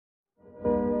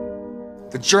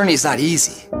The journey is not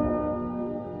easy.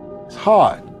 It's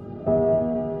hard.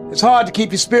 It's hard to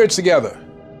keep your spirits together.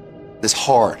 It's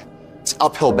hard. It's an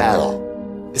uphill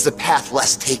battle. It's a path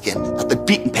less taken, not the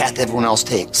beaten path everyone else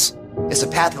takes. It's a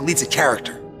path that leads to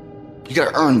character. You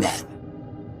gotta earn that.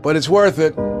 But it's worth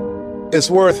it. It's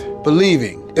worth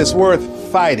believing. It's worth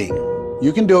fighting.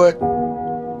 You can do it.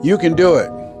 You can do it.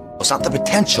 It's not the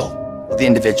potential of the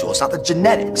individual. It's not the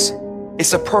genetics.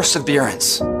 It's the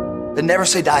perseverance, the never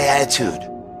say die attitude.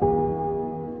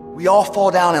 We all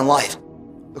fall down in life.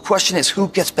 The question is, who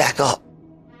gets back up?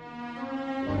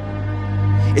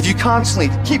 If you constantly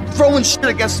keep throwing shit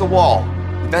against the wall,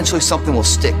 eventually something will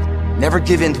stick. Never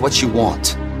give in to what you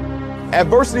want.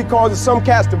 Adversity causes some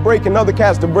cats to break and other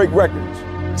cats to break records.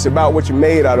 It's about what you're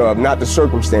made out of, not the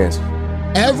circumstances.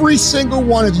 Every single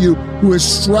one of you who is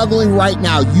struggling right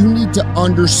now, you need to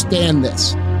understand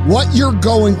this. What you're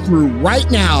going through right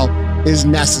now is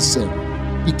necessary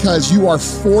because you are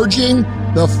forging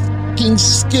the fucking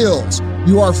skills.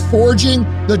 You are forging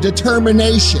the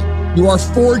determination. You are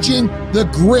forging the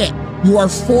grit. You are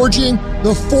forging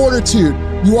the fortitude.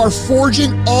 You are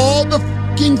forging all the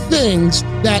fucking things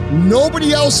that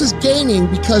nobody else is gaining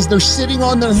because they're sitting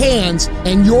on their hands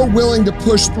and you're willing to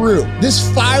push through.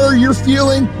 This fire you're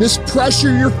feeling, this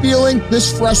pressure you're feeling,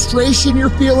 this frustration you're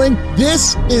feeling,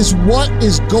 this is what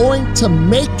is going to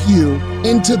make you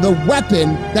into the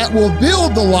weapon that will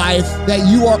build the life that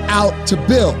you are out to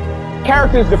build.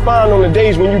 Character is defined on the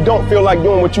days when you don't feel like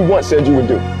doing what you once said you would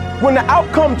do. When the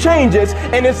outcome changes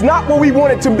and it's not what we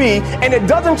want it to be and it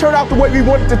doesn't turn out the way we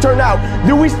want it to turn out,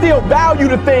 do we still value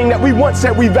the thing that we once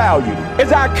said we valued?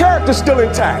 Is our character still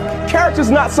intact? Character is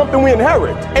not something we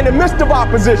inherit. In the midst of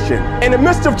opposition, in the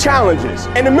midst of challenges,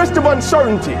 in the midst of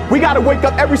uncertainty, we got to wake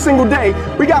up every single day,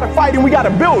 we got to fight and we got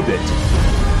to build it.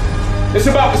 It's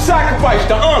about the sacrifice,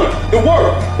 the honor, the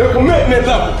work, the commitment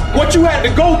level. What you had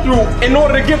to go through in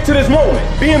order to get to this moment.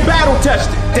 Being battle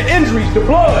tested, the injuries, the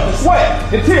blood, the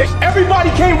sweat, the tears. Everybody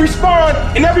can't respond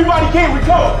and everybody can't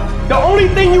recover. The only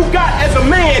thing you got as a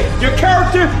man, your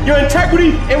character, your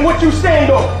integrity, and what you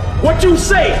stand on. What you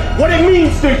say, what it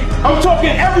means to you. I'm talking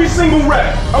every single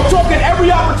rep. I'm talking every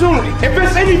opportunity. If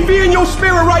there's any fear in your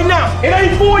spirit right now, it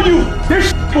ain't for you.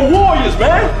 This for warriors,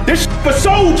 man. This for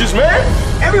soldiers, man.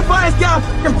 Everybody's got a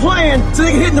fucking plan so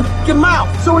they can hit in the fucking mouth.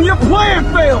 So when your plan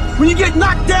fails, when you get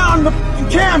knocked down on the fucking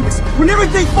canvas, when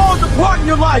everything falls apart in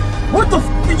your life, what the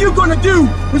fuck are you gonna do?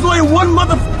 There's only one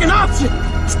motherfucking option.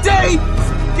 Stay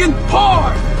fucking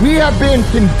hard. We have been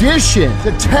conditioned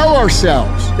to tell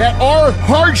ourselves that our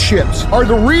hardships are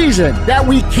the reason that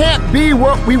we can't be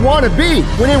what we want to be,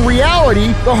 when in reality,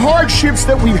 the hardships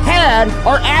that we've had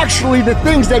are actually the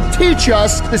things that teach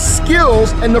us the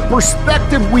skills and the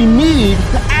perspective we need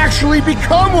to actually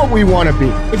become what we want to be.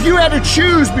 If you had to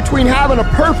choose between having a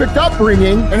perfect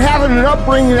upbringing and having an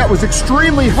upbringing that was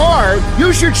extremely hard,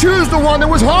 you should choose the one that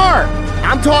was hard.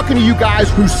 I'm talking to you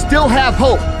guys who still have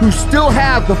hope, who still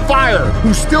have the fire,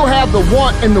 who still have the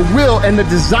want and the will and the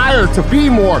desire to be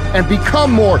more and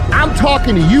become more. I'm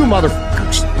talking to you,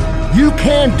 motherfuckers. You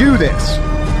can do this.